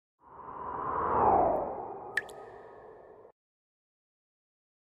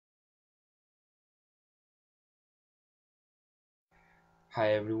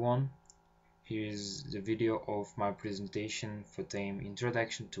Hi everyone, here is the video of my presentation for theme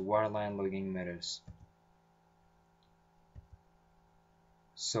Introduction to Wireline Logging Methods.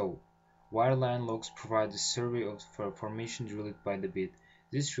 So, wireline logs provide a survey of formation drilled by the bit.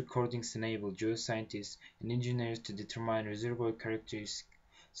 These recordings enable geoscientists and engineers to determine reservoir characteristics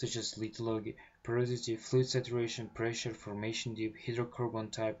such as lithology, porosity, fluid saturation, pressure, formation depth,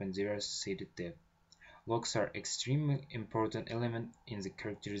 hydrocarbon type, and their associated depth. Logs are extremely important element in the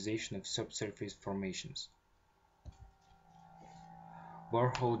characterization of subsurface formations.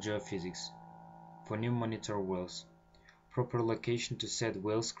 Borehole geophysics. For new monitor wells. Proper location to set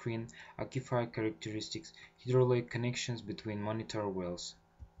well screen, aquifer characteristics, hydraulic connections between monitor wells.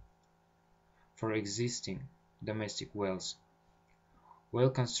 For existing domestic wells. Well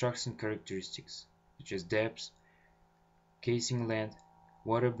construction characteristics such as depths, casing length,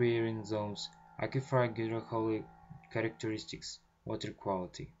 water bearing zones, aquifer hydraulic characteristics, water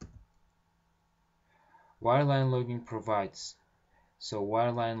quality. Wireline logging provides. So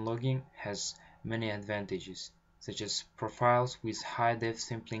wireline logging has many advantages, such as profiles with high depth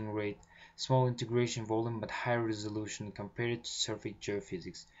sampling rate, small integration volume but high resolution compared to surface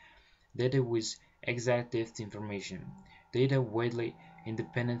geophysics, data with exact depth information, data widely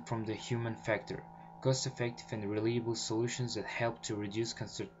independent from the human factor, cost-effective and reliable solutions that help to reduce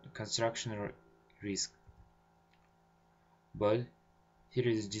construction risk. But here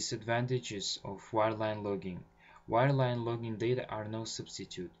is the disadvantages of wireline logging. Wireline logging data are no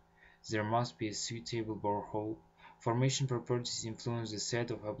substitute. There must be a suitable borehole. Formation properties influence the set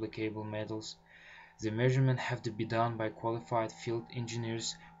of applicable methods. The measurements have to be done by qualified field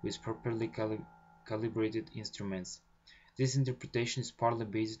engineers with properly calibrated instruments. This interpretation is partly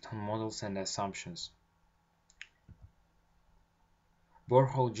based on models and assumptions.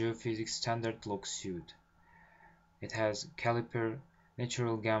 Borehole geophysics standard log suite. It has caliper,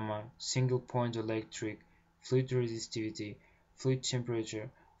 natural gamma, single point electric, fluid resistivity, fluid temperature,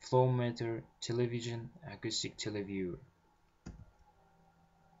 flow meter, television, acoustic televiewer.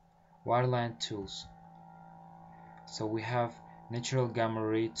 Wireline tools. So we have natural gamma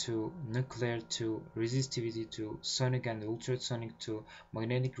ray tool, nuclear tool, resistivity tool, sonic and ultrasonic tool,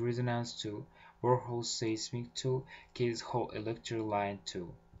 magnetic resonance tool, borehole seismic tool, case hole electric line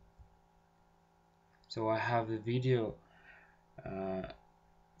tool. So I have a video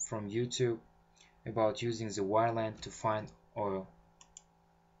from YouTube about using the wireline to find oil.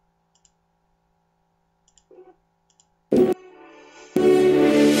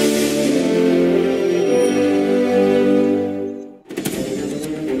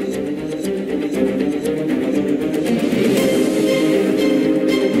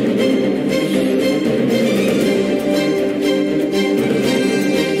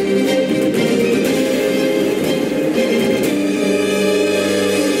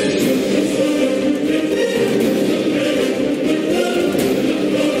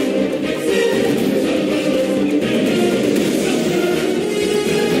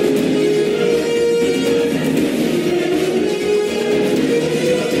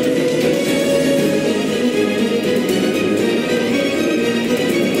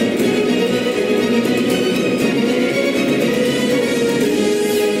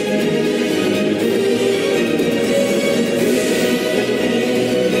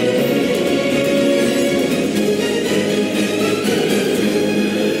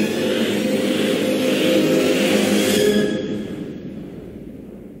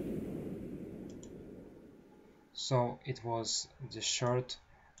 So it was the short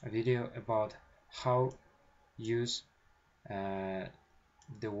video about how use the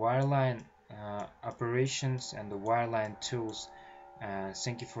wireline operations and the wireline tools.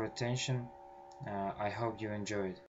 Thank you for attention. I hope you enjoyed.